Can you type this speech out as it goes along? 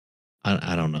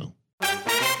I don't know.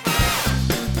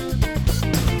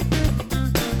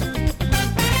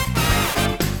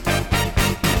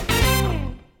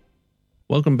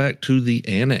 Welcome back to the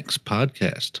Annex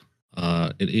podcast.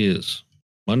 It is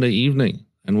Monday evening,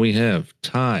 and we have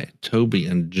Ty, Toby,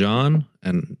 and John,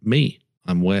 and me.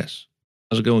 I'm Wes.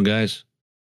 How's it going, guys?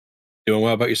 Doing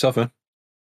well. About yourself, man?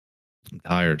 I'm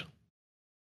tired.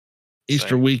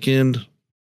 Easter weekend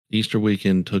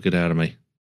took it out of me.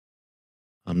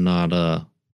 I'm not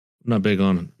big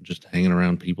on just hanging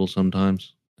around people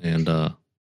sometimes, and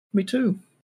me too.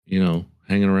 You know,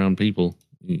 hanging around people.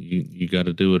 You got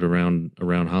to do it around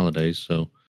holidays. So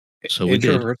we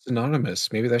did. Introverts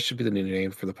Anonymous. Maybe that should be the new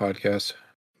name for the podcast.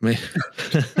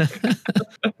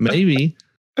 Maybe.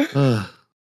 Wes,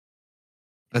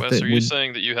 are you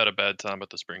saying that you had a bad time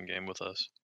at the spring game with us?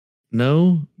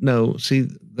 No. See,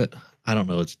 that I don't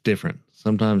know. It's different.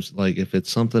 Sometimes, like if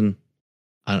it's something,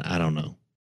 I don't know.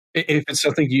 If it's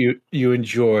something you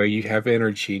enjoy, you have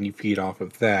energy, and you feed off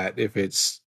of that. If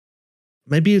it's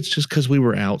maybe it's just because we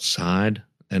were outside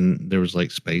and there was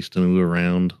like space to move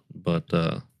around, but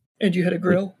and you had a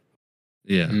grill.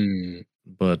 Yeah,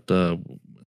 but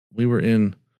we were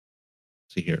in.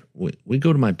 See here, we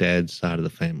go to my dad's side of the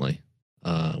family.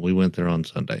 We went there on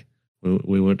Sunday.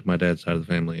 We went to my dad's side of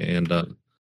the family, and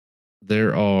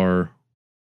there are.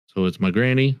 So it's my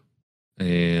granny,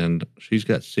 and she's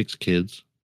got 6 kids,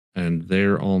 and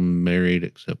they're all married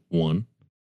except one.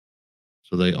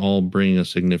 So they all bring a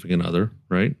significant other,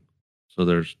 right? So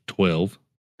there's 12.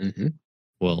 Mm-hmm.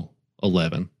 Well,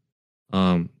 11.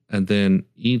 And then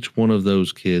each one of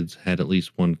those kids had at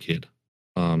least one kid,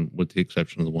 with the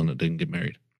exception of the one that didn't get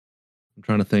married. I'm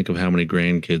trying to think of how many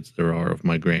grandkids there are of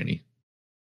my granny.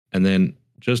 And then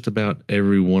just about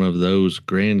every one of those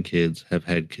grandkids have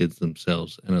had kids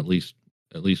themselves, and at least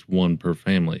one per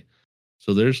family.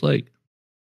 So there's like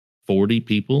 40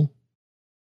 people.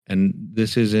 And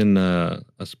this is in a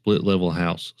split level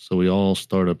house. So we all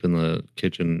start up in the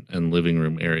kitchen and living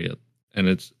room area. And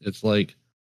it's like,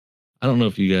 I don't know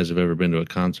if you guys have ever been to a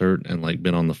concert and like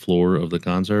been on the floor of the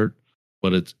concert,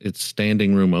 but it's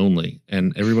standing room only,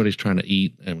 and everybody's trying to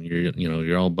eat, and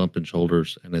you're all bumping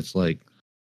shoulders, and it's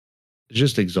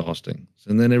just exhausting.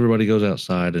 And then everybody goes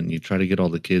outside and you try to get all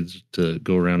the kids to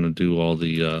go around and do all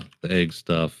the egg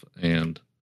stuff, and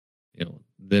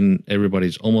then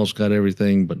everybody's almost got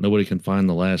everything, but nobody can find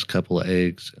the last couple of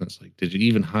eggs. And it's like, did you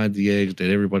even hide the eggs? Did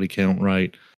everybody count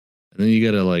right? And then you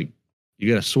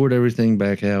gotta sort everything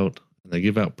back out. And they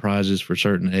give out prizes for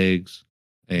certain eggs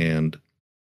and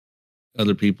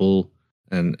other people.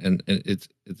 And it's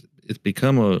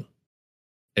become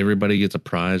everybody gets a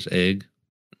prize egg.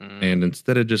 And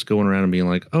instead of just going around and being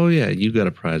like, oh yeah, you got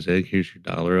a prize egg, here's your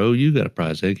 $1. Oh, you got a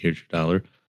prize egg, here's your $1.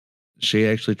 She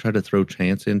actually tried to throw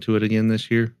chance into it again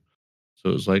this year. So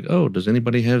it was like, oh, does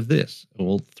anybody have this?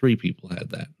 Well, 3 people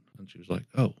had that. And she was like,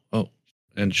 oh.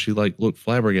 And she like looked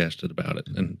flabbergasted about it,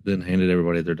 and then handed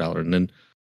everybody their $1, and then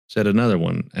said another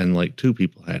one, and like 2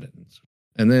 people had it.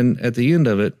 And then at the end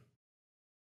of it,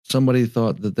 somebody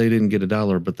thought that they didn't get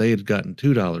 $1, but they had gotten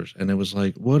 $2. And it was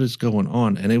like, what is going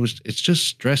on? And it's just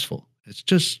stressful. It's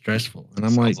just stressful. And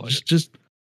I'm like just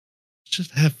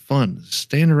have fun.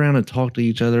 Stand around and talk to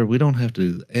each other. We don't have to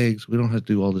do the eggs. We don't have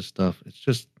to do all this stuff. It's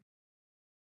just,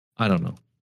 I don't know.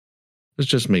 It's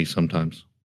just me sometimes.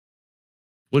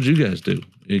 What'd you guys do?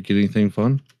 You get anything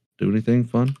fun? Do anything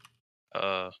fun?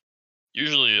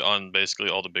 Usually on basically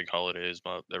all the big holidays,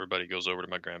 everybody goes over to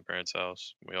my grandparents'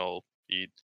 house. We all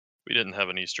eat. We didn't have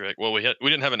an Easter egg. Well, we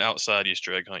didn't have an outside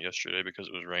Easter egg hunt yesterday because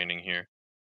it was raining here.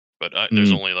 But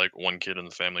there's only like one kid in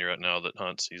the family right now that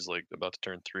hunts. He's like about to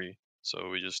turn 3. So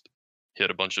we just hid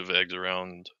a bunch of eggs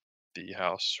around the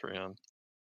house for him.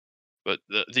 But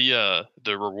the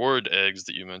reward eggs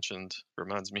that you mentioned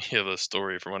reminds me of a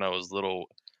story from when I was little.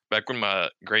 Back when my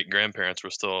great grandparents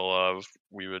were still alive,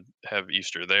 we would have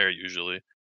Easter there usually,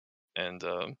 and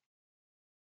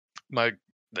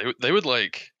they would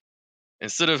like,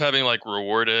 instead of having like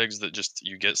reward eggs that just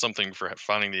you get something for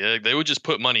finding the egg, they would just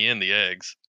put money in the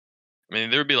eggs. I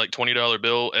mean, there would be like $20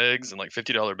 bill eggs and like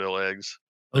 $50 bill eggs.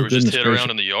 They were just hid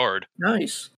around in the yard.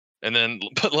 Nice. And then,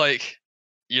 but like,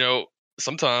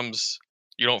 sometimes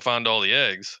you don't find all the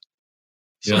eggs.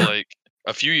 So like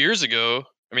a few years ago,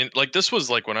 I mean, like this was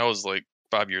like when I was like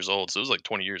 5 years old. So it was like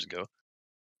 20 years ago.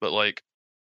 But like,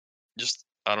 just,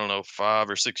 I don't know, 5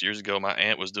 or 6 years ago, my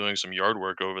aunt was doing some yard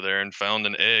work over there and found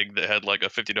an egg that had like a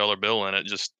 $50 bill in it,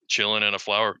 just chilling in in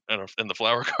the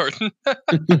flower garden.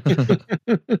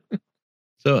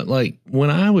 So like when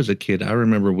I was a kid, I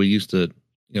remember we used to,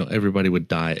 everybody would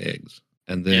dye eggs,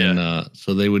 and then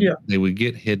so they would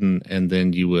get hidden, and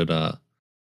then you would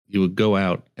you would go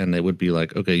out and it would be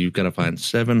like, okay, you've got to find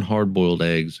 7 hard-boiled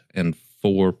eggs and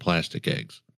 4 plastic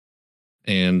eggs.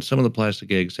 And some of the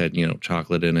plastic eggs had,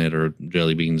 chocolate in it or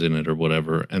jelly beans in it or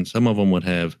whatever. And some of them would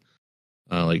have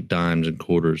like dimes and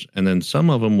quarters. And then some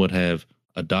of them would have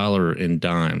 $1 in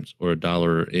dimes or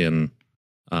 $1 in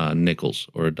nickels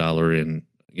or $1 in,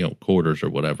 quarters or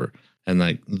whatever. And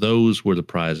like those were the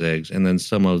prize eggs. And then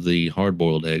some of the hard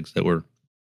boiled eggs that were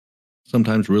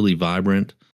sometimes really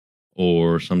vibrant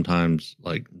or sometimes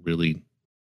like really,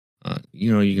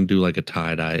 you can do like a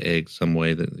tie-dye egg some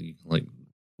way that you can like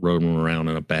roll them around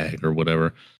in a bag or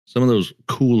whatever. Some of those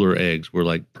cooler eggs were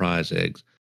like prize eggs.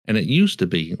 And it used to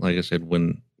be, like I said,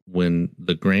 when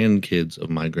the grandkids of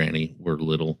my granny were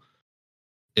little,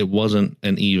 it wasn't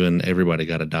an even everybody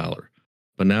got $1.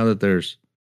 But now that there's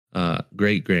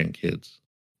great grandkids,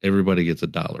 everybody gets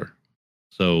 $1.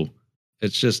 So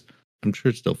it's just, I'm sure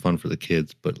it's still fun for the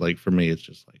kids, but like for me, it's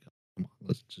just like, come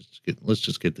on, let's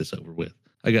just get this over with.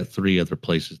 I got 3 other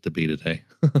places to be today.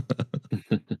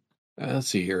 Let's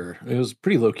see here. It was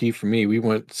pretty low key for me. We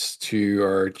went to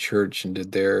our church and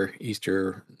did their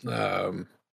Easter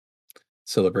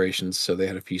celebrations. So they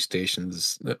had a few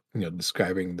stations,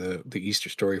 describing the Easter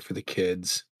story for the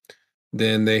kids.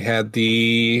 Then they had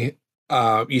the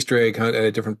Easter egg hunt at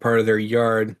a different part of their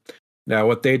yard. Now,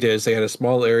 what they did is they had a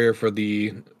small area for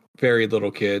the very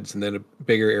little kids, and then a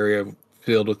bigger area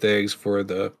filled with eggs for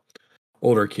the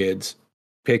older kids.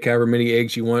 Pick however many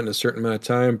eggs you want in a certain amount of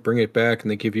time, bring it back, and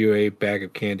they give you a bag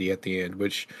of candy at the end,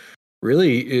 which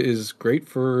really is great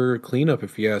for cleanup,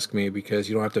 if you ask me, because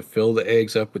you don't have to fill the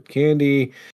eggs up with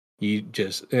candy. You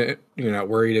just, you're not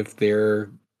worried if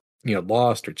they're,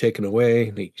 lost or taken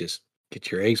away. You just get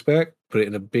your eggs back, put it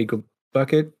in a big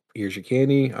bucket. Here's your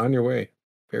candy, on your way.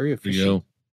 Very efficient.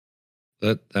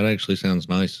 That actually sounds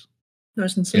nice.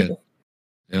 Nice and simple.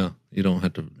 Yeah, you don't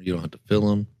have to fill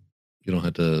them. You don't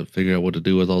have to figure out what to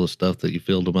do with all the stuff that you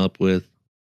filled them up with.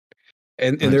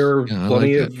 And Nice. there are Yeah, I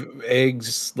plenty like of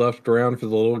eggs left around for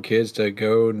the little kids to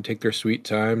go and take their sweet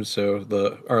time. So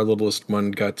our littlest one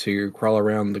got to crawl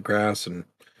around the grass and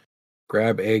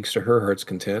grab eggs to her heart's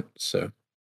content. So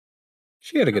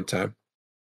she had a good time.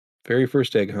 Very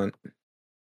first egg hunt.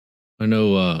 I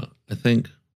know. I think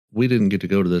we didn't get to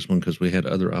go to this one because we had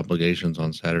other obligations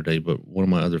on Saturday. But one of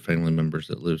my other family members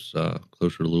that lives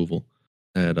closer to Louisville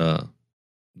had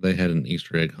they had an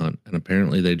Easter egg hunt, and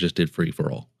apparently they just did free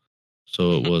for all.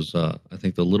 So it was I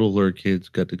think the littler kids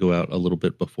got to go out a little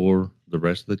bit before the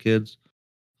rest of the kids,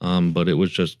 but it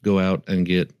was just go out and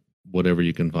get whatever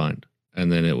you can find,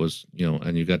 and then it was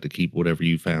and you got to keep whatever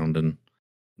you found, and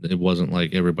it wasn't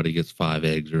like everybody gets 5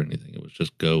 eggs or anything. It was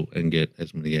just go and get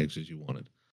as many eggs as you wanted.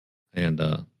 And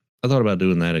I thought about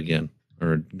doing that again,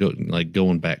 or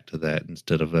going back to that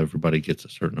instead of everybody gets a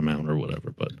certain amount or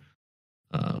whatever. But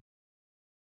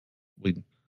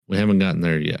we haven't gotten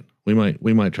there yet. We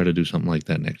might try to do something like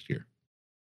that next year.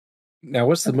 Now,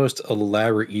 what's the most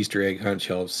elaborate Easter egg hunt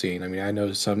y'all have seen? I mean, I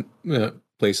know some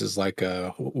places like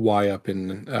Y up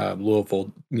in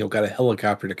Louisville, got a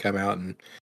helicopter to come out and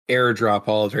airdrop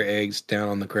all of their eggs down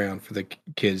on the ground for the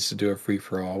kids to do a free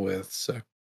for all with. So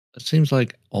it seems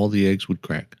like all the eggs would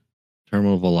crack,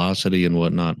 terminal velocity and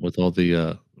whatnot, with all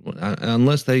the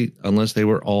unless they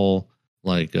were all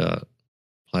like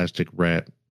plastic wrap,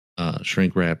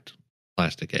 shrink wrapped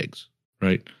plastic eggs,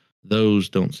 right? Those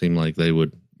don't seem like they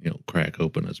would crack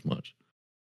open as much.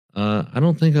 I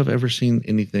don't think I've ever seen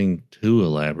anything too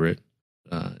elaborate.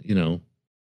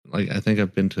 Like I think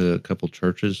I've been to a couple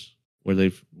churches where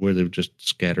they've just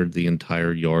scattered the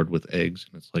entire yard with eggs,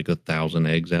 and it's like 1,000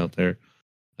 eggs out there.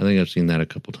 I think I've seen that a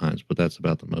couple times, but that's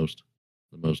about the most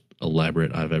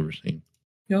elaborate I've ever seen.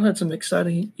 Y'all had some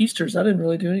exciting Easters. I didn't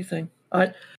really do anything.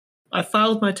 I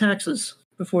filed my taxes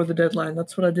before the deadline.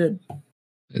 That's what I did.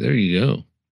 Hey, there you go.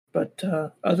 But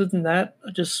other than that,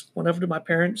 I just went over to my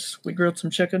parents. We grilled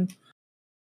some chicken,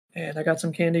 and I got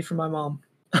some candy from my mom.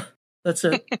 That's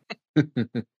it.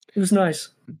 It was nice.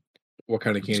 What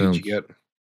kind of candy did you get?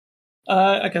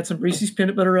 I got some Reese's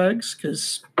peanut butter eggs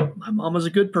because my mom was a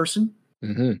good person.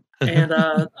 Mm-hmm.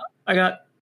 And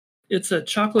it's a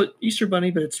chocolate Easter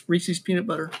bunny, but it's Reese's peanut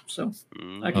butter. So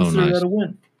I consider nice. that a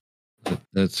win.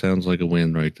 That sounds like a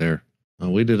win right there.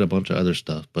 We did a bunch of other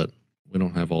stuff, but we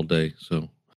don't have all day, so.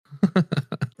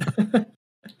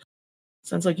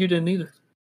 Sounds like you didn't either.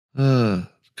 God.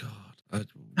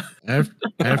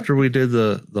 After we did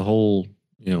the whole,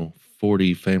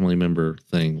 40 family member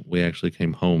thing, we actually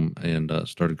came home and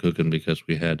started cooking because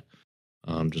we had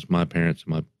just my parents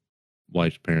and my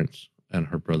wife's parents and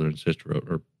her brother and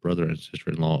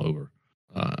sister-in-law over.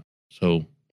 So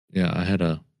yeah, I had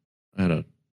a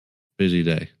busy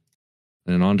day.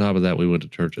 And on top of that, we went to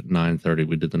church at 9:30.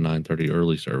 We did the 9:30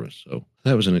 early service. So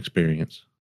that was an experience.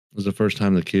 It was the first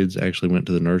time the kids actually went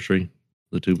to the nursery,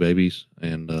 the two babies,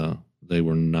 and they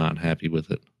were not happy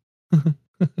with it.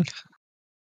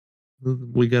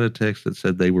 We got a text that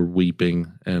said they were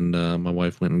weeping, and my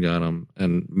wife went and got them.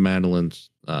 And Madeline's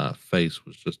face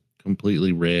was just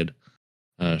completely red.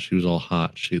 She was all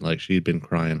hot. She'd been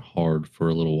crying hard for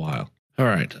a little while. All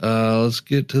right, let's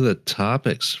get to the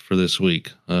topics for this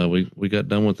week. We got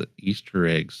done with the Easter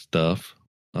egg stuff.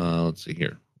 Let's see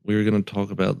here. We're going to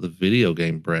talk about the video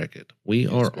game bracket. We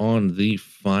are on the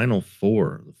final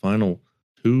four. The final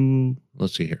two.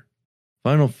 Let's see here.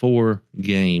 Final four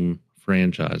game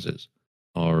franchises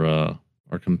are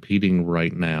competing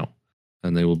right now,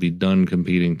 and they will be done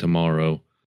competing tomorrow.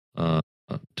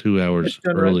 2 hours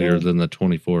earlier than the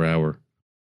 24-hour.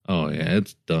 Oh yeah,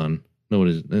 it's done. No,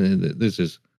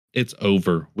 it's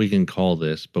over. We can call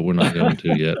this, but we're not going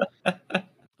to yet.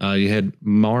 You had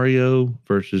Mario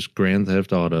versus Grand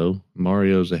Theft Auto.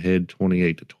 Mario's ahead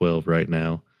 28-12 right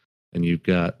now. And you've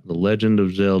got The Legend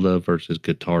of Zelda versus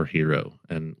Guitar Hero.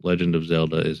 And Legend of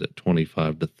Zelda is at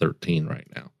 25-13 right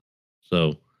now.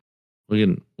 So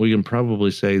we can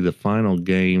probably say the final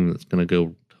game that's going to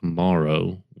go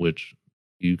tomorrow, which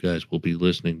you guys will be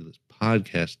listening to this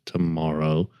podcast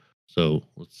tomorrow. So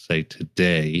let's say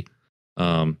today.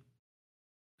 Who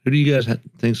do you guys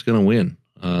think is going to win?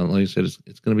 Like I said,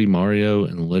 it's going to be Mario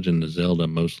and Legend of Zelda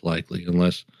most likely,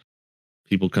 unless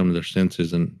people come to their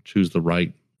senses and choose the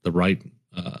right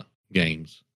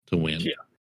games to win.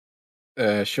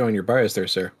 Yeah. Showing your bias there,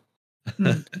 sir.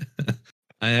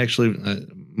 I actually,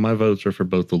 my votes are for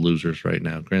both the losers right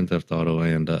now, Grand Theft Auto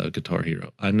and Guitar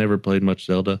Hero. I never played much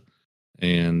Zelda,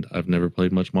 and I've never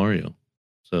played much Mario.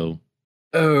 So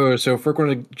if we're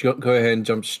going to go ahead and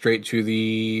jump straight to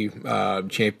the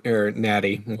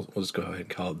Natty, we'll just go ahead and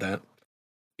call it that.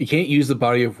 You can't use the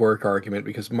body of work argument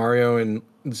because Mario and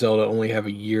Zelda only have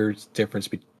a year's difference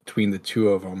between the two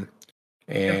of them,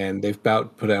 and they've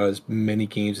about put out as many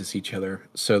games as each other.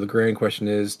 So the grand question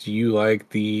is, do you like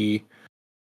the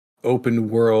open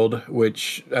world,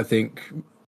 which I think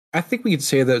we could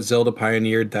say that Zelda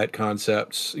pioneered that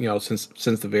concept, since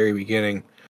the very beginning,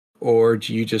 or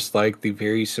do you just like the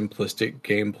very simplistic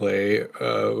gameplay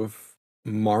of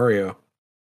Mario?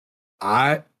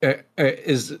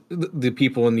 Is the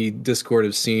people in the Discord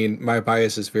have seen, my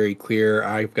bias is very clear.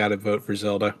 I've got to vote for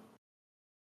Zelda.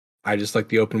 I just like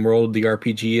the open world, the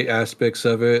RPG aspects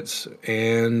of it,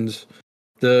 and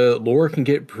the lore can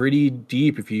get pretty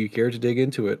deep if you care to dig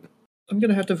into it. I'm going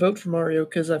to have to vote for Mario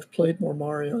because I've played more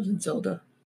Mario than Zelda.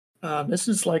 This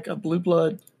is like a blue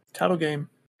blood title game.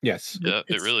 Yes. Yeah,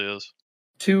 it really is.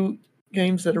 Two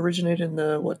games that originated in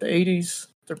the 80s.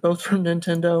 They're both from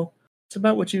Nintendo. It's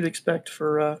about what you'd expect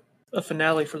for a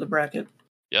finale for the bracket.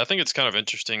 Yeah, I think it's kind of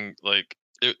interesting. Like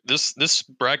this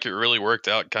bracket really worked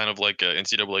out kind of like an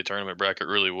NCAA tournament bracket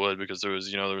really would, because there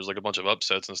was like a bunch of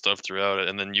upsets and stuff throughout it,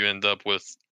 and then you end up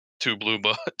with two blue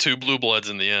bloods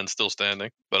in the end still standing.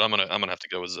 But I'm gonna have to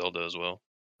go with Zelda as well.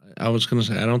 I was gonna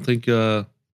say I don't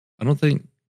think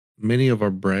many of our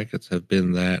brackets have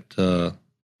been that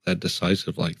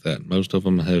decisive like that. Most of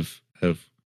them have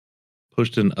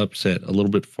pushed an upset a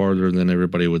little bit farther than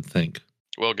everybody would think.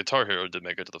 Well, Guitar Hero did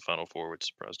make it to the Final Four, which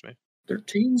surprised me.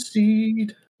 13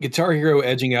 seed. Guitar Hero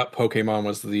edging out Pokemon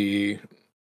was the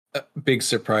big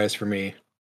surprise for me.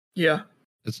 Yeah.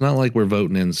 It's not like we're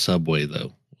voting in Subway,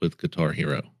 though, with Guitar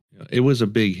Hero. It was a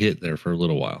big hit there for a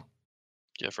little while.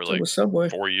 Yeah, for So was Subway.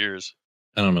 4 years.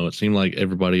 I don't know. It seemed like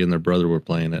everybody and their brother were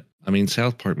playing it. I mean,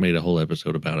 South Park made a whole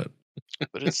episode about it.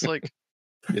 But it's like...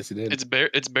 Yes, it did.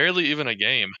 It's barely even a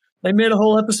game. They made a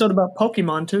whole episode about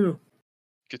Pokemon, too.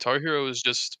 Guitar Hero is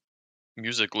just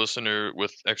music listener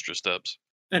with extra steps.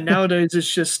 And nowadays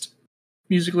it's just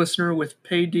music listener with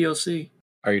paid DLC.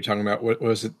 Are you talking about, what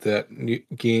was it, that new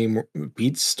game,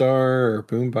 BeatStar or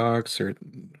Boombox or...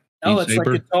 No, it's like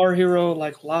Guitar Hero,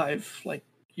 like live. Like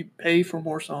you pay for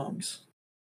more songs.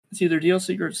 It's either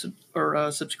DLC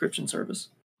or subscription service.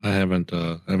 I haven't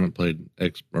played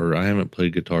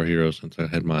Guitar Hero since I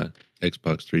had my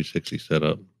Xbox 360 set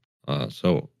up.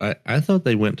 So I thought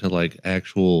they went to like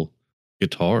actual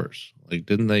guitars. Like,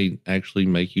 didn't they actually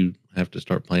make you have to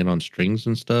start playing on strings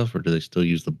and stuff, or do they still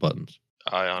use the buttons?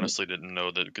 I honestly didn't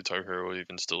know that Guitar Hero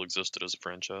even still existed as a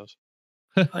franchise.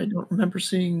 I don't remember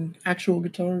seeing actual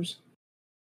guitars.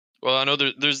 Well, I know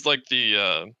there's like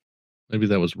the... Maybe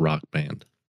that was Rock Band.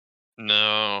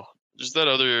 No, just that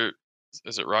other...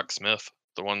 Is it Rocksmith?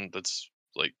 The one that's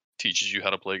like teaches you how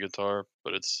to play guitar,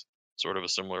 but it's sort of a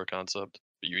similar concept.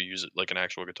 But you use it like an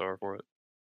actual guitar for it.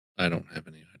 I don't have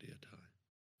any idea, Ty.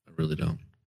 I really don't.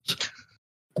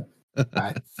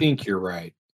 I think you're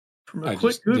right. From a I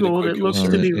quick just did a Google, quick it looks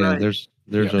Google to search. be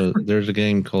yeah, right. there's a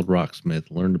game called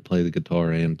Rocksmith. Learn to play the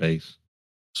guitar and bass.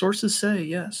 Sources say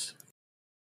yes.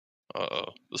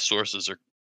 The sources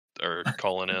are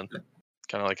calling in,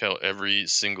 kind of like how every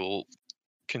single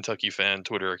Kentucky fan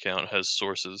Twitter account has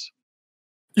sources.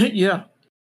 Yeah.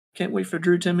 Can't wait for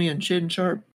Drew Timmy and Shaden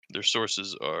Sharp. Their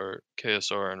sources are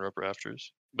KSR and Rep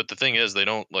Rafters. But the thing is, they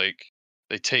don't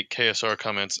they take KSR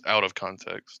comments out of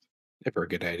context. Never a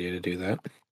good idea to do that.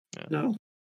 No.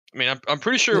 I mean, I'm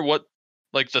pretty sure what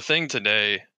the thing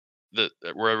today that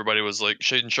where everybody was like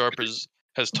Shaden Sharp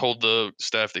has told the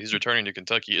staff that he's returning to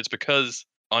Kentucky. It's because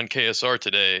on KSR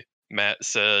today, Matt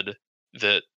said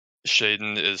that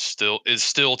Shaden is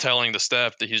still telling the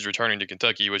staff that he's returning to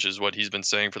Kentucky, which is what he's been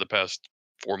saying for the past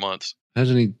 4 months.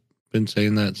 Hasn't he been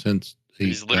saying that since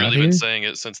He's literally been saying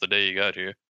it since the day he got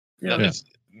here. Yeah.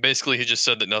 Basically, he just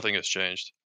said that nothing has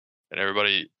changed, and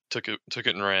everybody took it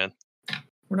and ran.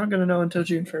 We're not going to know until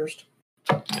June 1st.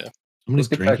 Somebody's Let's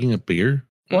get drinking a beer?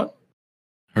 What?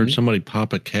 Heard somebody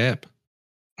pop a cap.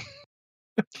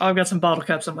 I've got some bottle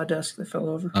caps on my desk. They fell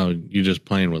over. Oh, you just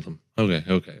playing with them. Okay.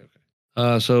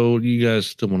 So you guys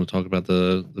still want to talk about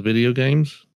the video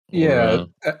games? Or, Yeah.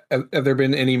 Have there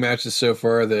been any matches so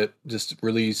far that just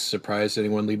really surprised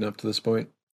anyone leading up to this point?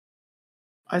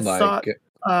 I thought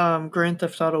Grand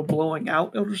Theft Auto blowing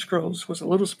out Elder Scrolls was a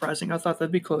little surprising. I thought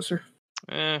that'd be closer.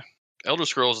 Elder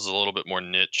Scrolls is a little bit more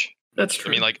niche. That's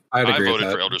true. I mean, I'd I agree with voted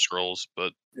that. for Elder Scrolls,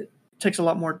 but It takes a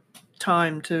lot more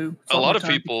time to. a lot of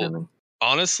people,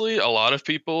 honestly, a lot of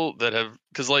people that have,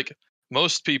 because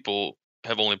most people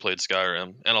have only played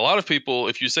Skyrim, and a lot of people,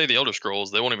 if you say the Elder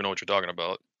Scrolls, they won't even know what you're talking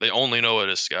about. They only know it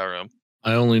as Skyrim.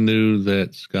 I only knew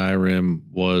that Skyrim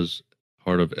was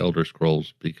part of Elder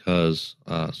Scrolls because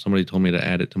somebody told me to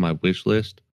add it to my wish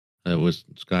list. It was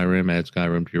Skyrim, add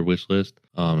Skyrim to your wish list.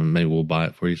 Maybe we'll buy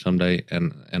it for you someday.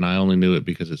 And I only knew it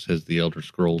because it says the Elder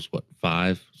Scrolls,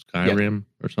 5 Skyrim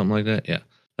or something like that. Yeah,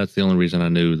 that's the only reason I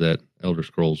knew that Elder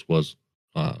Scrolls was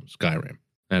Skyrim.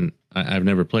 And I've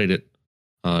never played it.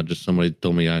 Just somebody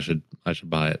told me I should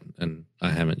buy it, and I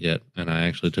haven't yet. And I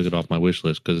actually took it off my wish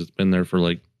list because it's been there for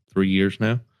 3 years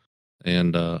now.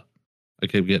 And I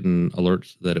kept getting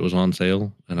alerts that it was on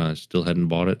sale, and I still hadn't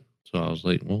bought it. So I was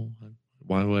like, well,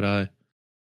 why would I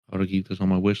keep this on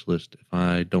my wish list if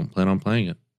I don't plan on playing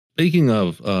it? Speaking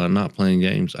of not playing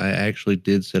games, I actually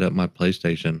did set up my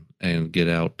PlayStation and get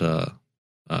out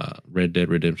Red Dead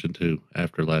Redemption 2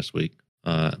 after last week.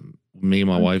 Me and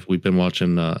my wife, we've been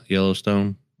watching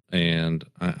Yellowstone, and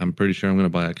I'm pretty sure I'm going to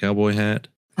buy a cowboy hat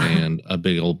and a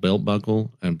big old belt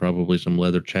buckle and probably some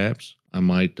leather chaps. I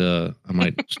might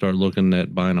start looking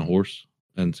at buying a horse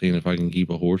and seeing if I can keep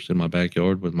a horse in my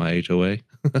backyard with my HOA.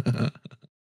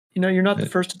 You're not the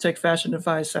first to take fashion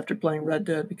advice after playing Red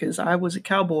Dead, because I was a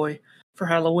cowboy for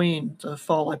Halloween the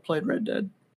fall I played Red Dead.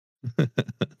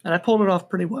 And I pulled it off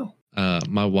pretty well.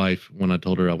 My wife, when I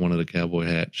told her I wanted a cowboy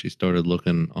hat, she started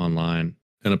looking online,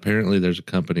 and apparently there's a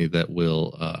company that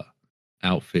will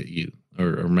outfit you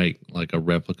or make a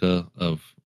replica of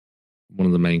one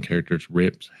of the main characters,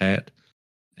 Rip's hat,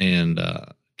 and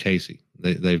Casey.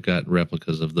 They've got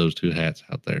replicas of those two hats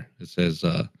out there. It says,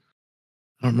 I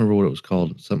don't remember what it was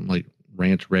called, something like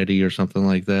Ranch Ready or something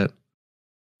like that.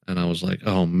 And I was like,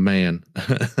 oh man.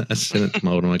 I sent it to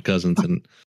one of my cousins, and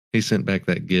he sent back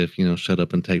that gif, shut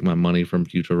up and take my money from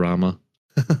Futurama.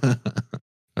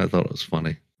 I thought it was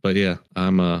funny. But yeah,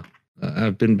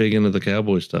 I've been big into the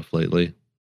cowboy stuff lately.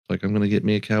 I'm going to get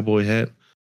me a cowboy hat.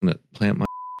 I'm going to plant my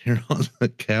here on the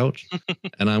couch,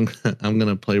 and I'm going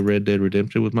to play Red Dead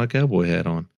Redemption with my cowboy hat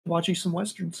on. Watching some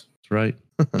Westerns. That's right.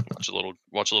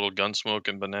 watch a little Gunsmoke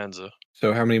and Bonanza.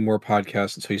 So how many more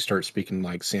podcasts until you start speaking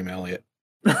like Sam Elliott?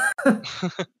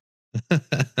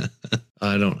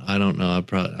 I don't know. I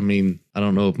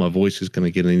don't know if my voice is going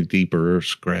to get any deeper or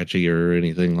scratchier or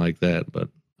anything like that, but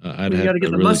I'd have got to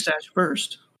get the really mustache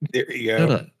first. There you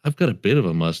go. I've got a bit of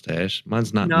a mustache.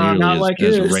 Mine's not No, nearly not as, like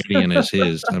as his. radiant as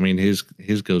his. I mean, his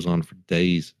goes on for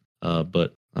days.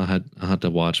 But I had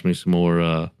to watch me some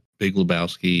more Big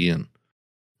Lebowski and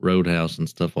Roadhouse and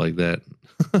stuff like that.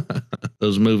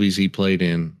 Those movies he played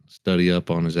in, study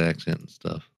up on his accent and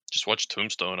stuff. Just watch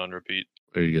Tombstone on repeat.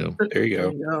 There you go. There you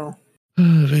go.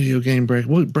 Video game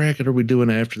bracket. What bracket are we doing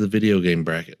after the video game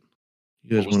bracket? You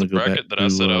guys What was want the to go bracket back that I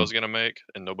to, said I was going to make,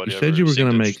 and nobody you ever said you were seemed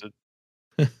gonna make- interested?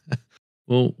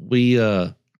 Well, we'd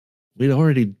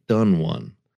already done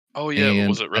one. Oh yeah, and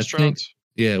was it I think- restaurants?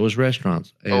 Yeah, it was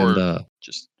restaurants. And Or-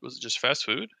 Was it just fast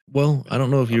food? well, I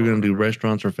don't know if I you're don't going to do remember.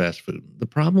 restaurants or fast food. The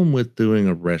problem with doing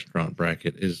a restaurant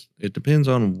bracket is it depends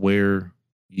on where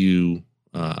you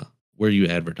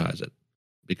advertise it.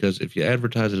 because if you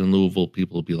advertise it in Louisville,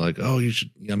 people will be like, "Oh, you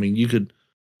should." I mean, you could.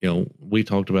 We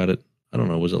talked about it. I don't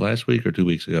know, was it last week or 2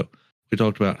 weeks ago? We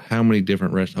talked about how many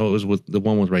different restaurants. Oh, it was with the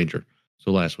one with Ranger.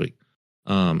 So last week,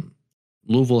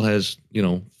 Louisville has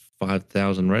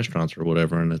 5,000 restaurants or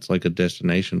whatever, and it's like a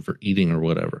destination for eating or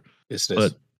whatever.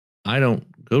 But I don't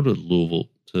go to Louisville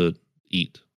to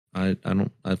eat. I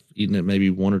don't. I've eaten at maybe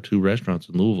 1 or 2 restaurants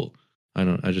in Louisville. I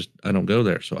don't go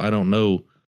there, so I don't know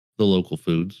the local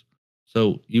foods.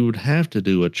 So you would have to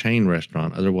do a chain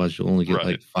restaurant, otherwise you'll only get Right.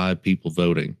 like 5 people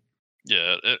voting.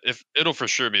 Yeah, if it'll for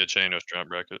sure be a chain restaurant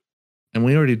bracket. And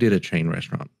we already did a chain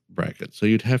restaurant bracket, so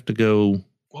you'd have to go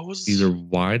What was either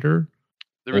wider.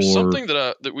 There was or something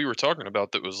that we were talking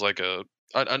about that was like it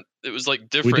was like we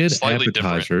different, did slightly different.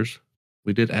 appetizers.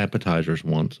 We did appetizers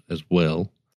once as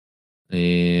well,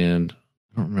 and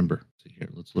I don't remember. See here,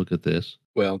 let's look at this.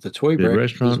 Well, the toy We did bracket.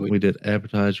 restaurant. We did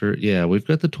appetizer. Yeah, we've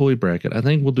got the toy bracket. I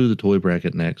think we'll do the toy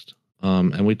bracket next.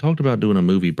 And we talked about doing a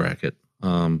movie bracket.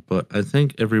 But I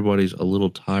think everybody's a little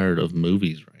tired of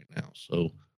movies right now,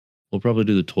 so we'll probably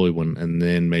do the toy one and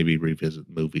then maybe revisit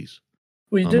movies.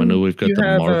 Well, I know we've got you the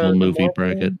have, Marvel the movie Marvel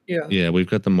bracket. one? Yeah. Yeah, we've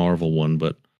got the Marvel one,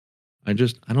 but I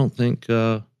don't think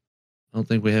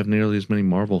we have nearly as many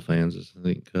Marvel fans as I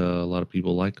think a lot of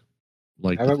people like. How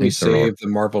to about we think there are. save the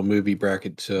Marvel movie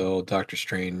bracket till Doctor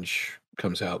Strange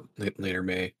comes out later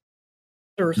May?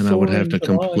 Or And I would Thor have in to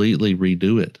July. completely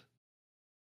redo it.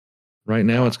 Right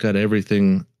now, it's got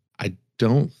everything. I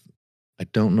don't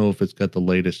know if it's got the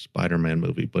latest Spider-Man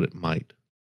movie, but it might.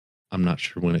 I'm not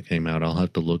sure when it came out. I'll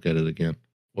have to look at it again.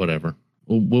 Whatever.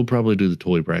 We'll probably do the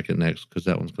toy bracket next because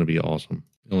that one's going to be awesome.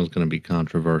 That one's going to be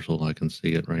controversial. I can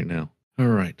see it right now. All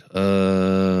right.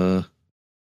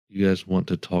 You guys want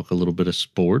to talk a little bit of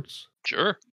sports?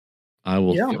 Sure. I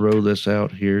will Yeah. throw this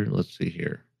out here. Let's see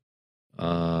here.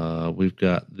 We've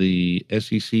got the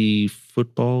SEC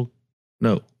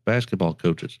basketball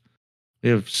coaches. We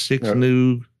have 6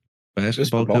 new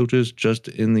basketball football. coaches just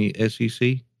in the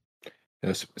SEC.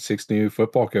 Yes, 6 new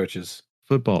football coaches.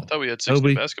 Football. I thought we had 6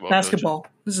 new basketball. Basketball.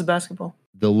 This is basketball.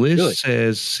 The list Really?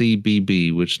 says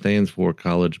CBB, which stands for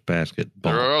college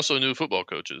basketball. There are also new football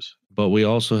coaches. But we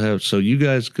also have, so you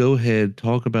guys go ahead,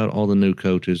 talk about all the new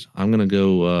coaches. I'm going to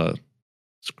go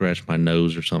scratch my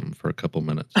nose or something for a couple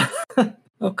minutes.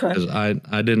 Okay. Because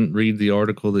I didn't read the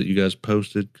article that you guys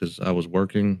posted because I was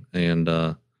working, and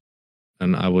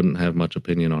I wouldn't have much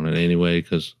opinion on it anyway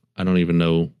because I don't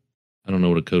know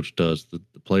what a coach does. The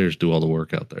players do all the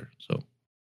work out there. So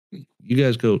you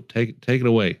guys go take it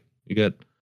away. You got,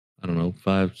 I don't know,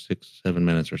 5, 6, 7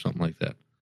 minutes or something like that.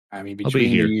 I mean, I'll be between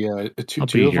here. the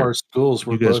two of our schools,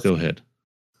 we're You guys both. go ahead.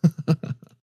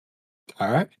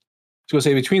 All right. I was going to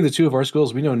say, between the two of our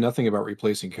schools, we know nothing about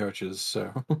replacing coaches.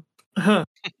 So Huh.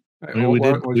 I mean,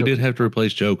 we did have to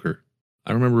replace Joker.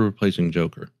 I remember replacing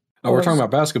Joker. Oh, we're talking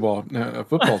about basketball. No,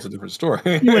 football's a different story.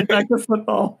 You went back to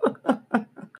football.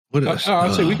 What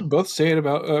I'd say we can both say it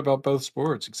about both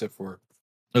sports, except for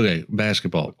okay,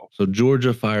 basketball. So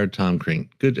Georgia fired Tom Crean.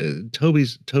 Good.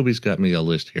 Toby's got me a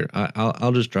list here.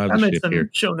 I'll just drive I the made ship some here.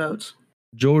 show notes.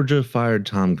 Georgia fired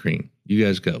Tom Crean. You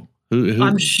guys go. Who?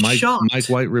 I'm shocked. Mike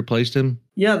White replaced him.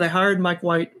 Yeah, they hired Mike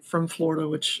White from Florida,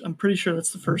 which I'm pretty sure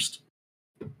that's the first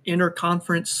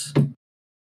inter-conference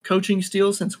coaching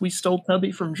steal since we stole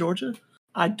Tubby from Georgia.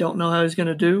 I don't know how he's going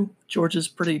to do. Georgia's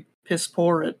pretty piss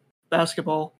poor at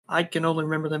basketball. I can only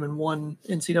remember them in one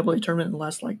NCAA tournament in the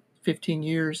last 15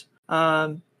 years.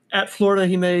 At Florida,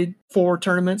 he made 4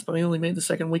 tournaments, but he only made the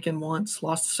second weekend once,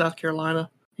 lost to South Carolina.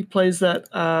 He plays that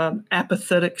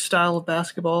apathetic style of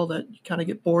basketball that you kind of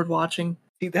get bored watching.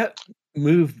 See, that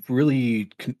move really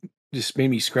just made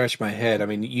me scratch my head. I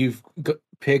mean, you've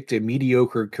picked a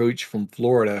mediocre coach from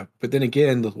Florida, but then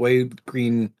again, the way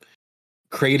Green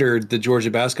cratered the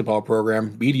Georgia basketball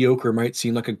program, mediocre might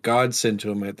seem like a godsend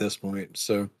to him at this point.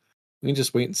 So we can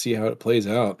just wait and see how it plays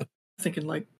out. Thinking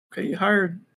okay, you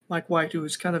hired Mike White, who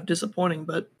was kind of disappointing,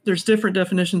 but there's different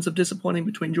definitions of disappointing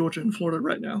between Georgia and Florida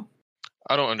right now.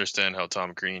 I don't understand how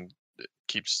Tom Crean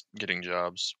keeps getting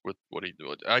jobs with what he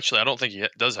do. Actually, I don't think he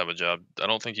does have a job. I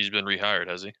don't think he's been rehired,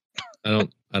 has he? I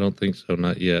don't think so.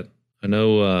 Not yet. I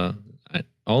know.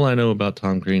 All I know about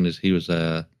Tom Crean is he's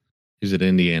at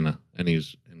Indiana, and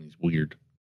he's weird.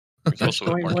 He's also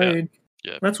with Dwayne Marquette. Wade.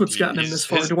 Yeah, That's what's gotten him this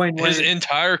far. Dwayne Wade. His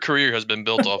entire career has been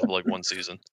built off of one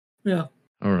season. Yeah.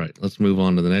 All right, let's move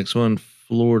on to the next one.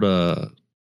 Florida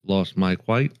lost Mike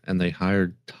White, and they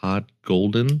hired Todd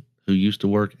Golden, who used to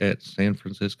work at San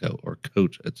Francisco or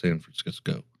coach at San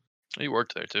Francisco. He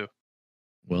worked there too.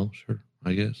 Well, sure,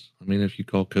 I guess. I mean, if you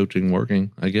call coaching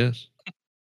working, I guess.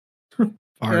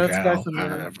 Yeah, that's a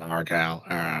guy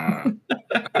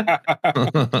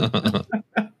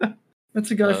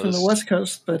That's a guy from the West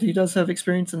Coast, but he does have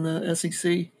experience in the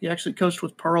SEC. He actually coached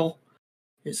with Pearl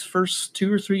his first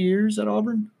 2 or 3 years at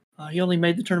Auburn. He only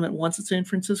made the tournament once at San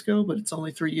Francisco, but it's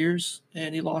only 3 years,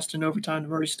 and he lost in overtime to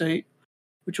Murray State,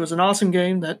 which was an awesome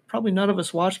game that probably none of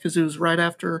us watched because it was right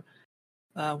after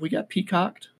we got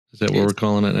peacocked. Is that what we're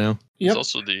calling it now? He's Yep.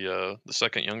 also the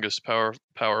second youngest Power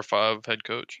 5 head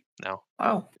coach now.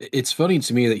 Wow. It's funny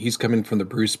to me that he's coming from the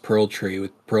Bruce Pearl tree,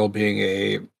 with Pearl being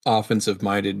a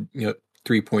offensive-minded,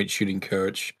 3-point shooting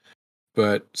coach,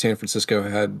 but San Francisco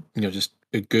had, just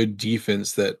a good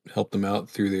defense that helped them out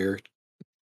through their,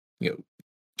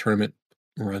 tournament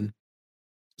run,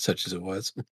 such as it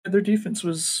was. Their defense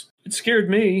it scared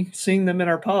me seeing them in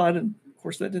our pod, and of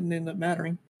course that didn't end up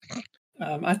mattering.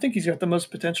 I think he's got the most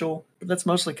potential, but that's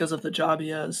mostly because of the job he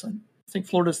has. I think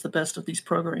Florida's the best of these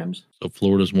programs. So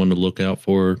Florida's one to look out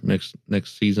for next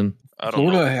season.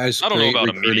 Florida has great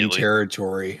recruiting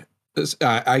territory.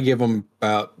 I give them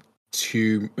about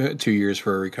 2 years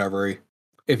for a recovery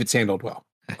if it's handled well.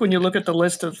 When you look at the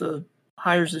list of the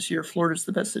hires this year, Florida's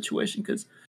the best situation because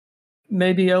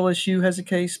maybe LSU has a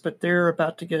case, but they're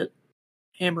about to get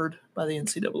hammered by the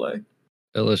NCAA.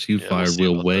 LSU fired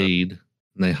Will Wade,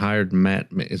 and they hired Matt.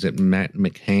 Is it Matt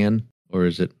McMahon or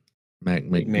is it Matt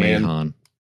McMahon?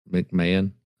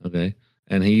 McMahon. Okay,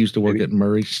 and he used to work at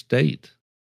Murray State.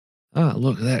 Ah,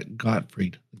 look at that.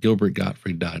 Gilbert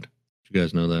Gottfried died. Did you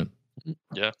guys know that?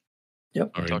 Yeah.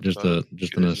 Yep. All right, just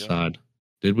an aside.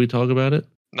 Did we talk about it?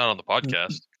 Not on the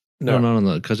podcast. No, not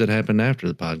on because it happened after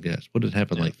the podcast. What did it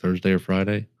happen, like Thursday or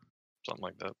Friday? Something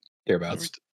like that.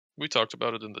 Thereabouts. We talked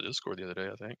about it in the Discord the other day,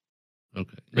 I think.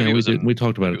 Okay. Yeah, we did. We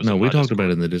talked about it. No, we talked about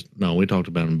it in the No, we talked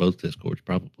about it in both Discords,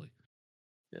 probably.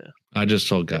 Yeah. I just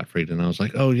saw Gottfried and I was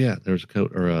like, oh yeah, there's a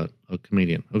coach or a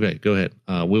comedian. Okay, go ahead.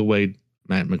 Will Wade,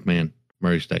 Matt McMahon,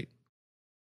 Murray State.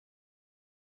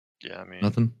 Yeah, I mean,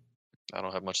 nothing. I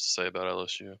don't have much to say about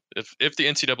LSU. If the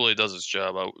NCAA does its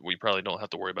job, we probably don't have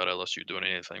to worry about LSU doing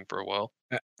anything for a while.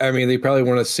 I mean, they probably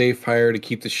want a safe hire to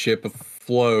keep the ship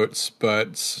afloat,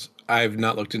 but I've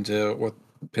not looked into what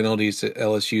penalties that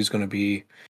LSU is going to be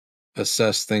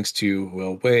assessed thanks to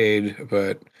Will Wade,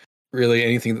 but really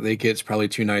anything that they get is probably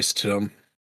too nice to them.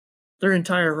 Their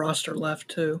entire roster left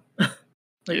too.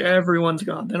 Everyone's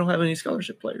gone. They don't have any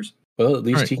scholarship players. Well, at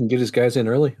least he can get his guys in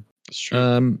early. That's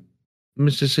true.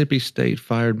 Mississippi State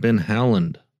fired Ben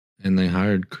Howland, and they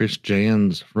hired Chris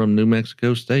Jans from New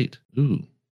Mexico State. Ooh,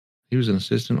 he was an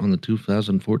assistant on the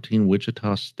 2014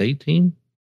 Wichita State team.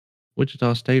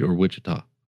 Wichita State or Wichita?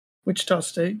 Wichita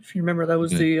State. If you remember, that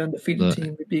was the undefeated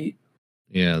team we beat.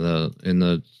 Yeah,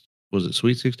 was it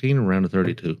Sweet 16 or round of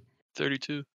 32?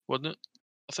 32, wasn't it?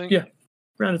 I think. Yeah,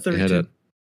 round of 32.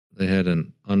 They had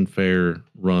an unfair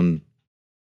run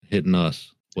hitting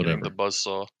us. Whatever. The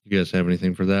buzzsaw. You guys have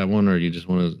anything for that one, or you just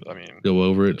want to go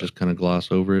over it, just kind of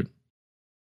gloss over it?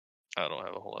 I don't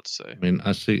have a whole lot to say. I mean,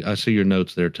 I see your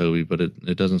notes there, Toby, but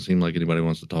it doesn't seem like anybody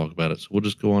wants to talk about it. So we'll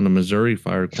just go on to Missouri,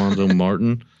 fired Quanzo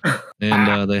Martin,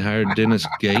 and they hired Dennis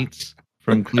Gates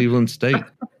from Cleveland State.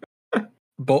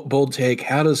 Bold take.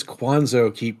 How does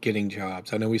Quanzo keep getting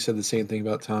jobs? I know we said the same thing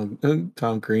about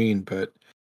Tom Green, but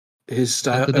his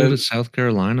style. To do with South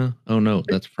Carolina? Oh no,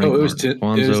 that's Frank Martin.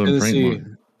 Quanzo and Frank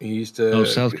Martin. He used to.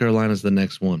 South Carolina's the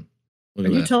next one. Are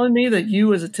you telling me that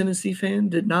you, as a Tennessee fan,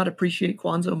 did not appreciate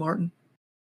Quanzo Martin?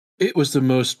 It was the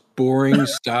most boring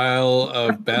style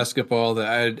of basketball that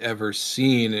I had ever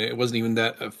seen. It wasn't even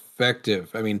that effective.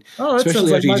 I mean,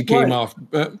 especially after you came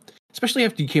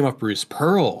off Bruce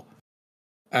Pearl.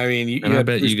 I mean, I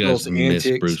bet you guys miss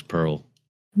Bruce Pearl.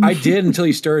 I did until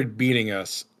he started beating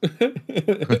us.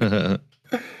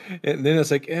 And then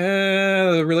it's like,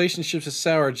 the relationships is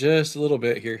sour just a little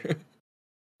bit here.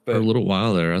 But for a little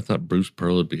while there, I thought Bruce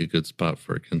Pearl would be a good spot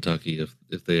for Kentucky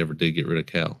if they ever did get rid of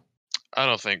Cal. I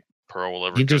don't think Pearl will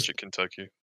ever coach at Kentucky.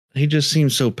 He just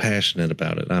seems so passionate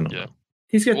about it. I don't know.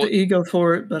 He's got the ego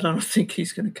for it, but I don't think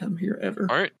he's going to come here ever.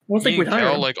 All right. I don't think we'd hire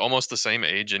him. Like almost the same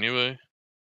age anyway.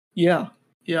 Yeah.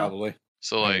 Probably.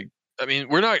 So I mean,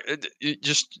 we're not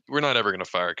ever going to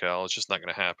fire Cal. It's just not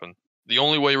going to happen. The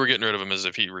only way we're getting rid of him is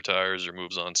if he retires or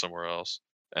moves on somewhere else.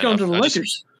 Going to the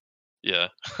Lakers. Yeah.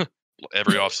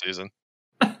 Every offseason.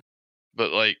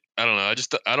 But I don't know.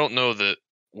 I don't know that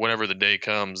whenever the day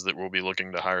comes that we'll be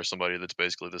looking to hire somebody that's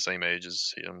basically the same age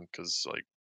as him, because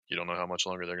you don't know how much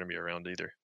longer they're going to be around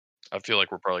either. I feel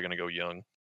like we're probably going to go young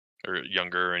or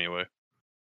younger anyway.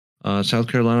 South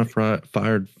Carolina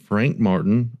fired Frank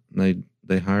Martin.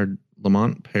 They hired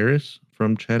Lamont Paris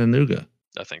from Chattanooga.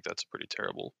 I think that's a pretty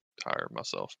terrible hire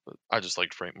myself, but I just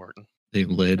liked Frank Martin. They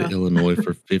led Illinois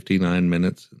for 59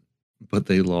 minutes, but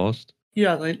they lost.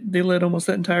 Yeah, they led almost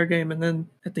that entire game, and then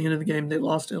at the end of the game, they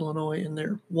lost Illinois in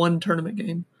their one tournament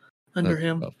game under That's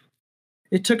him. tough.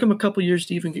 It took him a couple years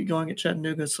to even get going at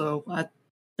Chattanooga, so I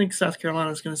think South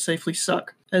Carolina is going to safely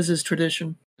suck, as is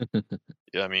tradition.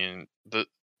 Yeah, I mean, the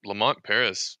Lamont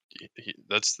Paris,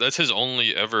 that's his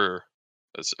only ever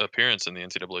appearance in the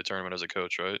NCAA tournament as a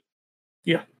coach, right?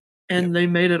 Yeah. And they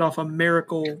made it off a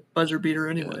miracle buzzer beater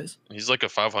anyways. Yeah. He's like a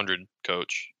 500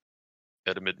 coach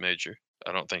at a mid-major.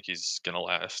 I don't think he's going to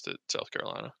last at South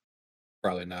Carolina.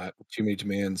 Probably not. Too many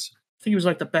demands. I think he was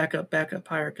like the backup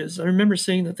hire, because I remember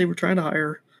seeing that they were trying to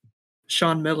hire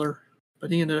Sean Miller,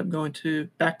 but he ended up going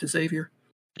back to Xavier.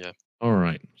 Yeah. All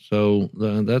right. So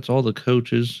that's all the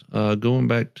coaches. Going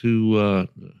back to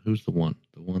who's the one?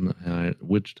 The one that had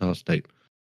Wichita State.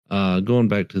 Going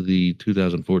back to the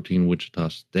 2014 Wichita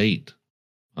State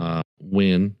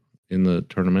win in the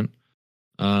tournament.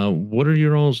 What are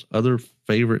your all's other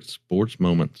favorite sports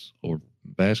moments, or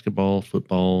basketball,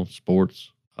 football,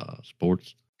 sports?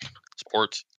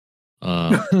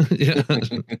 Yeah,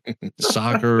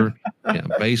 soccer, yeah,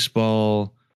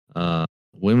 baseball,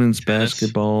 women's tennis.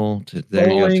 basketball.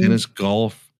 There you go, tennis,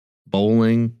 golf,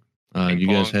 bowling. You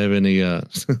guys have any?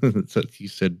 You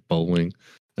said bowling.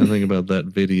 I think about that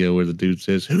video where the dude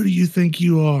says, "Who do you think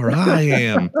you are? I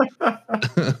am."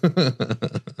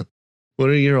 What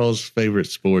are your all's favorite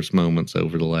sports moments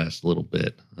over the last little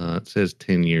bit? It says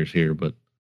 10 years here, but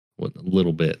what a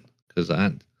little bit? Because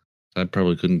I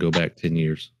probably couldn't go back 10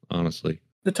 years, honestly.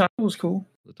 The title was cool.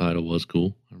 The title was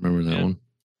cool. I remember that one.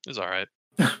 It was all right.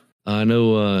 I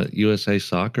know USA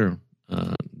Soccer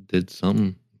did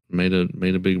something, made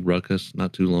a big ruckus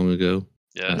not too long ago.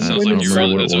 Yeah, it sounds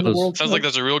like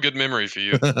that's a real good memory for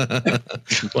you.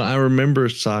 Well, I remember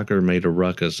soccer made a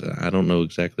ruckus. I don't know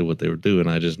exactly what they were doing.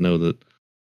 I just know that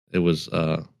it was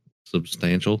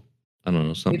substantial. I don't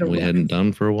know, something we hadn't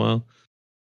done for a while.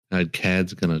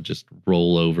 Cad's going to just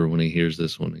roll over when he hears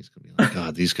this one. He's going to be like,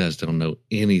 God, these guys don't know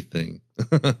anything.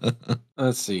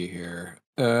 Let's see here.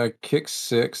 Kick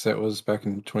 6, that was back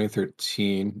in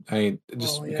 2013.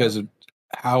 Because of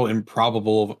how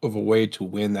improbable of a way to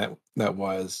win that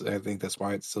was. I think that's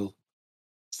why it still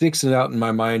sticks it out in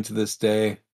my mind to this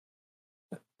day.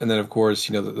 And then, of course,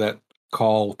 that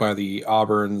call by the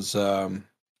Auburn's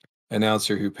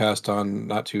announcer who passed on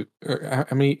how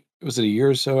many, was it a year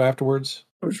or so afterwards?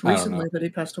 It was recently that he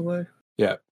passed away.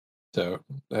 Yeah. So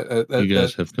you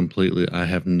guys have completely, I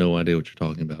have no idea what you're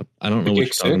talking about. I don't know what you're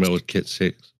talking about with Kit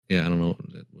 6. Yeah, I don't know.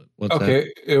 What's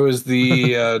that? It was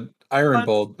the Iron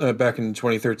Bowl back in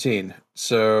 2013.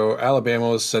 So Alabama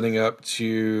was setting up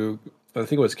to, I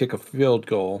think it was kick a field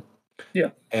goal. Yeah.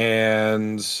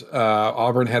 And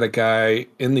Auburn had a guy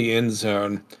in the end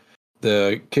zone.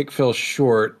 The kick fell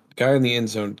short. Guy in the end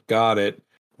zone got it,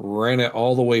 ran it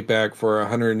all the way back for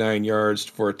 109 yards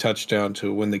for a touchdown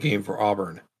to win the game for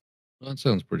Auburn. Well, that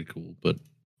sounds pretty cool, but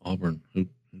Auburn, who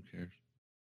cares?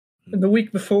 And the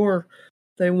week before,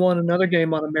 they won another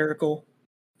game on a miracle.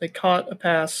 They caught a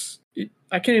pass.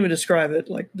 I can't even describe it.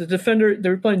 Like the defender, they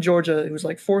were playing Georgia. It was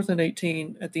like 4th and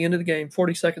 18 at the end of the game,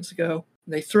 40 seconds to go.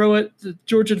 They throw it. The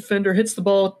Georgia defender hits the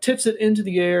ball, tips it into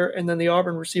the air, and then the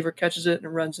Auburn receiver catches it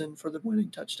and runs in for the winning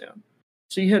touchdown.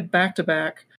 So you had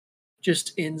back-to-back,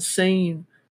 just insane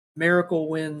miracle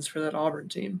wins for that Auburn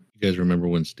team. You guys remember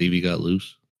when Stevie got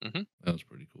loose? Mm-hmm. That was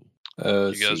pretty cool.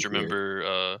 You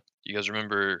guys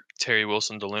remember Terry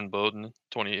Wilson to Lynn Bowden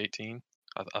 2018?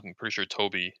 I'm pretty sure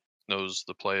Toby knows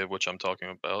the play of which I'm talking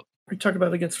about. Are you talking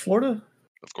about against Florida?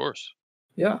 Of course.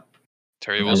 Yeah.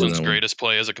 Terry Wilson's greatest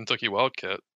play as a Kentucky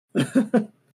Wildcat. I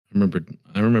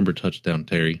remember touchdown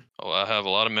Terry. Oh, I have a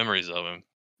lot of memories of him.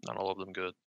 Not all of them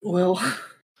good. Well.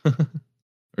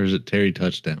 Or is it Terry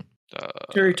touchdown?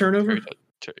 Terry turnover?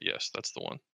 Yes, that's the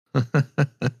one.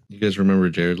 You guys remember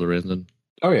Jared Lorenzen?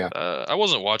 Oh, yeah. I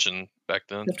wasn't watching back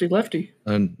then. Lefty.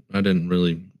 I didn't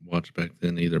really watch back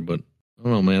then either, but I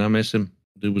don't know, man. I miss him.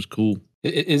 Dude was cool.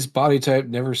 His body type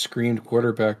never screamed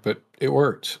quarterback, but it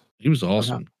worked. He was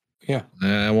awesome. Yeah.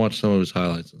 I watched some of his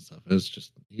highlights and stuff. It's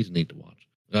just, he's neat to watch.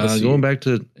 Going back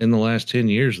to in the last 10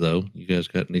 years, though, you guys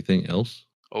got anything else?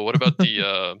 Oh, what about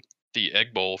the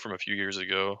Egg Bowl from a few years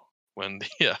ago when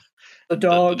the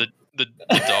dog the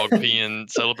dog peeing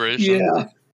celebration? Yeah.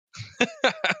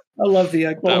 I love the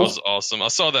Egg Bowl. That was awesome. I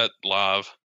saw that live.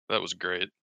 That was great.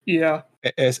 Yeah.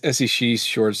 SEC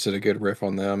Shorts did a good riff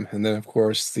on them. And then, of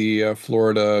course, the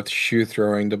Florida shoe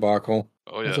throwing debacle.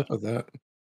 Oh, yeah. What's up with that?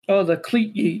 Oh, the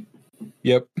cleat yeet.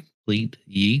 Yep. Cleat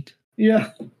yeet?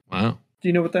 Yeah. Wow. Do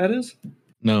you know what that is?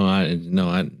 No,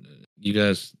 you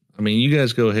guys, I mean, you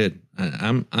guys go ahead.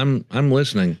 I'm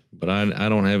listening, but I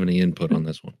don't have any input on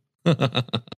this one.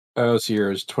 Oh, so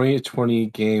here's 2020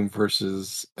 game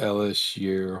versus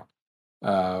LSU.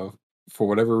 For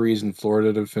whatever reason,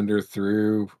 Florida defender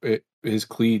threw his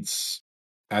cleats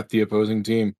at the opposing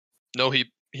team. No,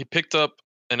 he picked up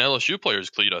an LSU player's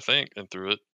cleat, I think, and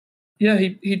threw it. Yeah,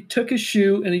 he took his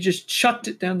shoe and he just chucked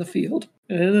it down the field.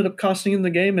 And it ended up costing him the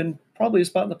game and probably a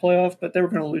spot in the playoff, but they were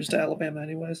going to lose to Alabama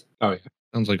anyways. Oh, yeah.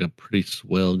 Sounds like a pretty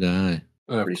swell guy.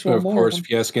 Pretty swell Of moron. course, if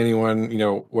you ask anyone,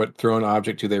 what thrown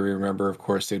object do they remember? Of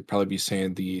course, they'd probably be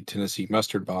saying the Tennessee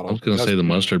mustard bottle. I was going to say the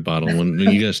mustard bottle. When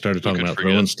you guys started talking about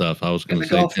throwing stuff, I was going to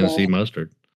say Tennessee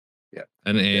mustard. Yeah.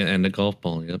 And the golf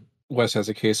ball, yep. Wes has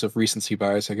a case of recency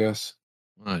bias, I guess.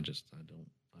 I don't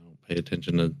pay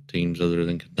attention to teams other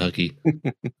than Kentucky.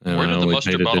 Where did the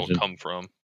mustard bottle come from?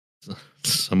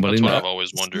 Somebody. That's what I've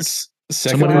always wondered.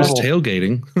 Somebody was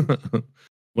tailgating.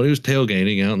 Somebody was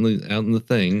tailgating out in the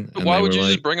thing. But why would you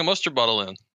just bring a mustard bottle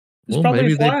in? It's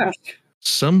probably a flask.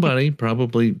 Somebody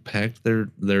probably packed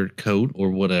their coat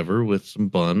or whatever with some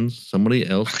buns. Somebody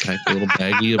else packed a little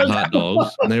baggie of hot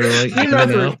dogs, and they were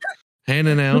like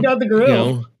handing out. Who got the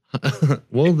grill?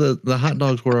 Well, the hot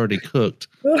dogs were already cooked.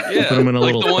 Yeah, put them in a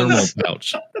little thermal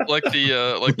pouch, like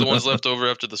the ones left over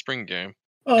after the spring game.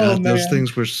 Oh, God, man. those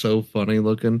things were so funny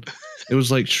looking. It was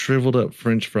like shriveled up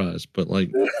French fries, but like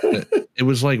it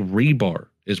was like rebar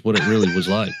is what it really was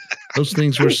like. Those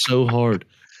things were so hard.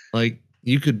 Like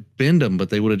you could bend them,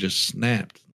 but they would have just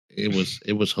snapped. It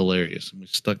was hilarious. And we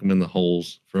stuck them in the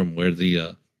holes from where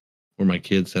my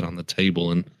kids sat on the table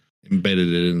and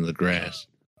embedded it in the grass.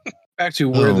 Back to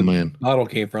where the bottle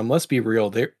came from. Let's be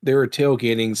real. They were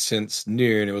tailgating since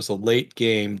noon. It was a late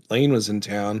game. Lane was in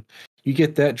town. You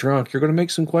get that drunk, you're going to make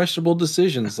some questionable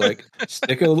decisions, like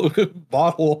stick a little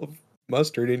bottle of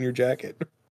mustard in your jacket.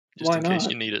 Just in case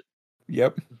you need it.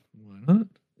 Yep. Why not?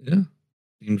 Yeah.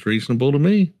 Seems reasonable to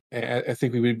me. I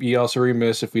think we would be also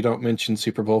remiss if we don't mention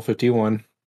Super Bowl 51.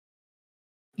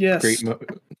 Yes. Great.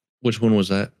 Which one was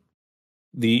that?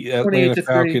 The Atlanta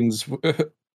Falcons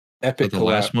epic the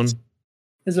collapse. last one?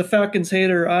 As a Falcons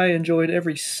hater, I enjoyed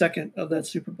every second of that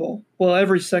Super Bowl. Well,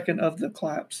 every second of the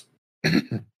collapse.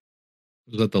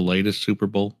 Was that the latest Super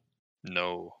Bowl?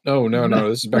 No. No.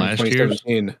 This is back in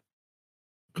 2017. Year's?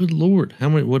 Good Lord.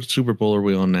 What Super Bowl are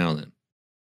we on now then?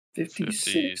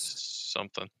 56.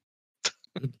 Something.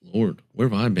 Good Lord. Where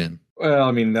have I been? Well,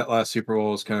 I mean, that last Super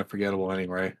Bowl was kind of forgettable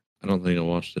anyway. I don't think I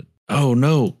watched it. Oh,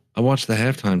 no. I watched the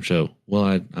halftime show.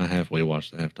 Well, I halfway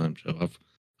watched the halftime show.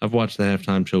 I've watched the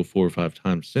halftime show 4 or 5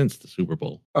 times since the Super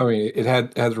Bowl. I mean, it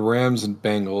had the Rams and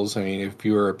Bengals. I mean, if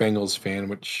you were a Bengals fan,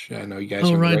 which I know you guys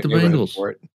are right, the Bengals.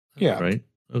 For it. Yeah. Right.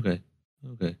 Okay.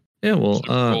 Yeah, well,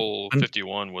 Super Bowl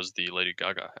 51 was the Lady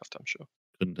Gaga halftime show.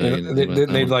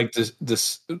 They'd like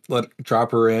to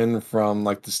drop her in from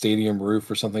like the stadium roof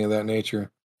or something of that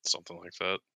nature. Something like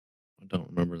that. I don't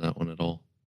remember that one at all.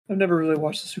 I've never really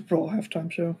watched the Super Bowl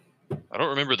halftime show. I don't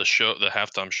remember the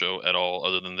halftime show at all,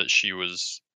 other than that she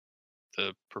was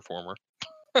the performer.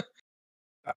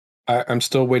 I'm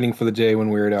still waiting for the day when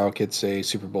Weird Al gets a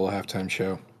Super Bowl halftime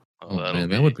show. Oh man,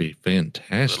 that would be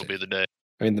fantastic. That'll be the day.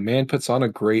 I mean, the man puts on a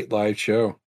great live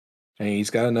show, and he's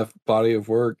got enough body of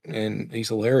work, and he's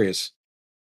hilarious.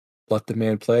 Let the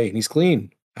man play, and he's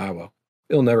clean. Well,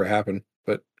 it'll never happen,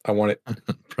 but I want it.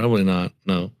 Probably not.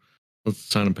 No. Let's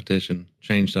sign a petition.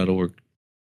 Change.org.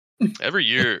 Every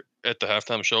year at the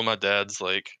halftime show, my dad's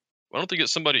like, why don't they get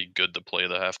somebody good to play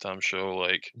the halftime show,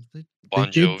 like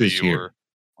Bon Jovi or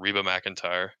Reba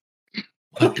McEntire?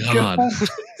 Oh, God.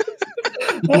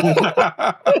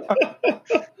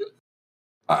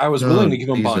 I was willing to give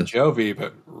him Bon Jovi,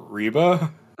 but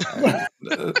Reba? I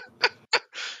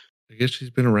guess she's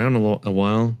been around a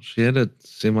while. She had a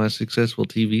semi-successful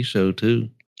TV show, too.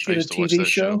 She had a TV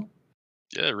show?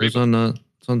 Yeah, Reba.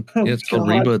 It's called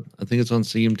Reba. I think it's on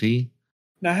CMT.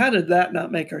 Now, how did that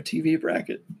not make our TV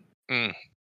bracket? Mm.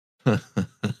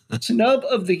 Snub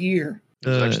of the year.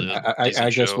 I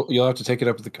guess you'll have to take it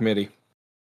up with the committee.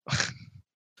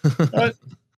 That's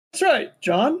right,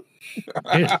 John.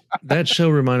 That show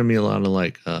reminded me a lot of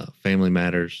like Family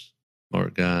Matters,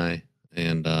 Smart Guy,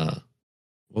 and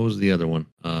what was the other one?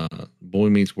 Boy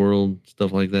Meets World,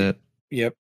 stuff like that.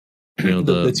 Yep. You know,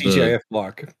 the TGIF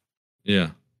block.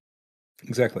 Yeah.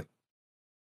 Exactly.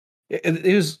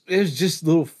 It was just a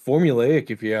little formulaic,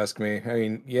 if you ask me. I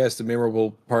mean, yes, the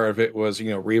memorable part of it was,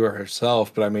 Reba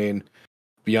herself, but I mean,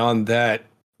 beyond that,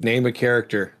 name a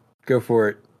character. Go for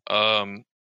it. I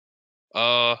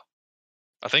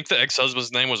think the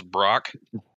ex-husband's name was Brock.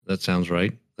 That sounds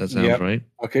right. Right.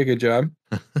 Okay, good job.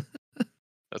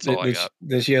 That's all I got.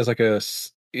 Then she has like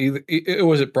was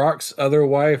it Brock's other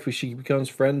wife who she becomes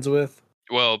friends with?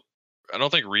 Well, I don't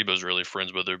think Reba's really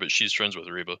friends with her, but she's friends with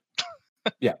Reba.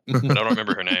 Yeah. But I don't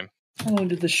remember her name. How long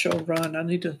did this show run? I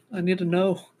need to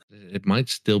know. It might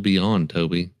still be on,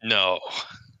 Toby. No.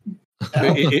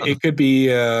 It could be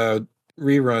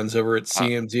reruns over at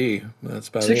CMG. That's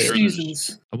about 6 it.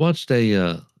 seasons. I watched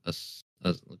a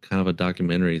kind of a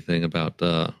documentary thing about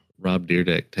Rob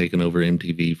Dyrdek taking over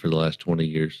MTV for the last 20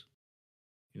 years.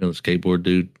 You know, the skateboard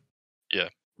dude? Yeah.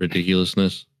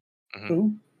 Ridiculousness.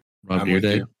 Who? Rob I'm with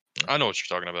Dyrdek. you. I know what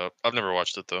you're talking about. I've never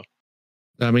watched it though.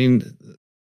 I mean,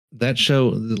 that show,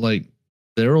 like,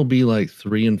 there will be like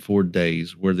 3 and 4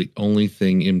 days where the only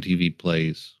thing MTV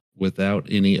plays with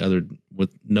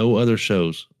no other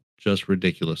shows, just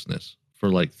ridiculousness for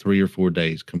like 3 or 4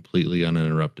 days, completely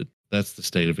uninterrupted. That's the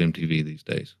state of MTV these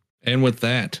days. And with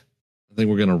that, I think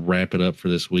we're going to wrap it up for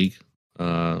this week.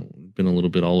 We've been a little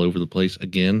bit all over the place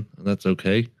again. And that's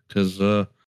okay, because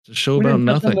it's a show We about didn't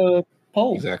touch on nothing. the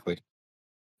poll. Exactly.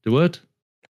 Do what?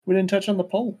 We didn't touch on the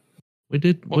poll. We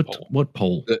did What what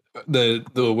poll?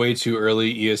 The way too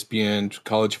early ESPN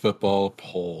college football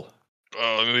poll.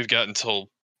 I mean, we've got until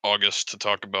August to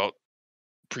talk about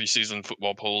preseason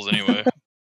football polls anyway.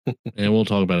 And we'll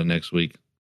talk about it next week.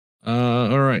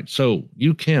 All right. So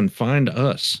you can find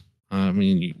us. I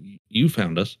mean, you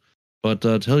found us, but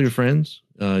tell your friends.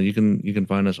 You can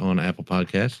find us on Apple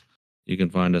Podcasts. You can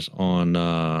find us on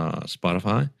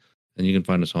Spotify, and you can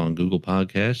find us on Google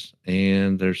Podcasts.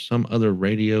 And there's some other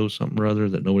radio, something or other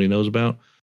that nobody knows about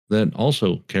that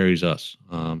also carries us.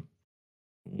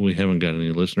 We haven't got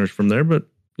any listeners from there, but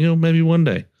maybe one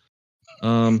day.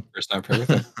 First time for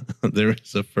everything. There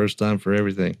is a first time for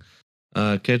everything.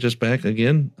 Catch us back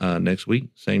again next week,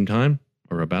 same time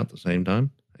or about the same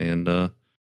time. And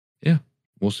yeah,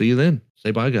 we'll see you then.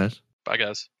 Say bye, guys. Bye,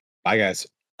 guys. Bye, guys.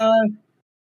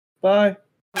 Bye.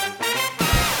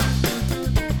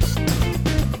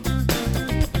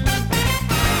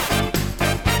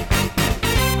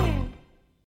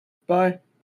 Bye.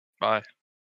 Bye.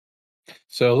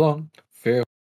 So long. Farewell.